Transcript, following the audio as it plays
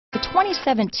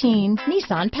2017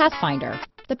 Nissan Pathfinder.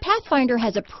 The Pathfinder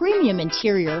has a premium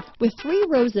interior with 3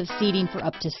 rows of seating for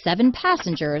up to 7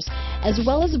 passengers, as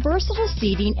well as versatile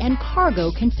seating and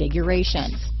cargo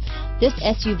configurations. This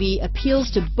SUV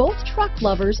appeals to both truck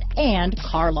lovers and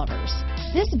car lovers.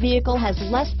 This vehicle has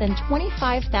less than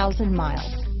 25,000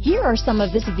 miles. Here are some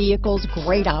of this vehicle's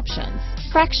great options: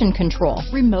 traction control,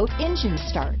 remote engine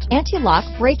start, anti-lock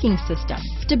braking system,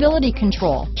 stability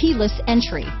control, keyless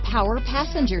entry, power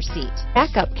passenger seat,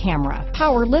 backup camera,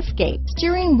 power liftgate,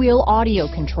 steering wheel audio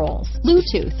controls,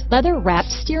 Bluetooth, leather-wrapped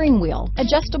steering wheel,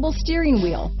 adjustable steering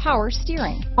wheel, power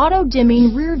steering,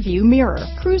 auto-dimming rear view mirror,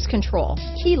 cruise control,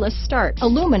 keyless start,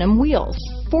 aluminum wheels,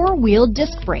 4-wheel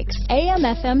disc brakes,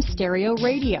 AM/FM stereo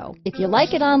radio. If you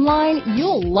like it online,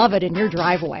 you'll love it in your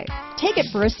driveway. Take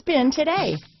it for a spin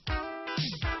today.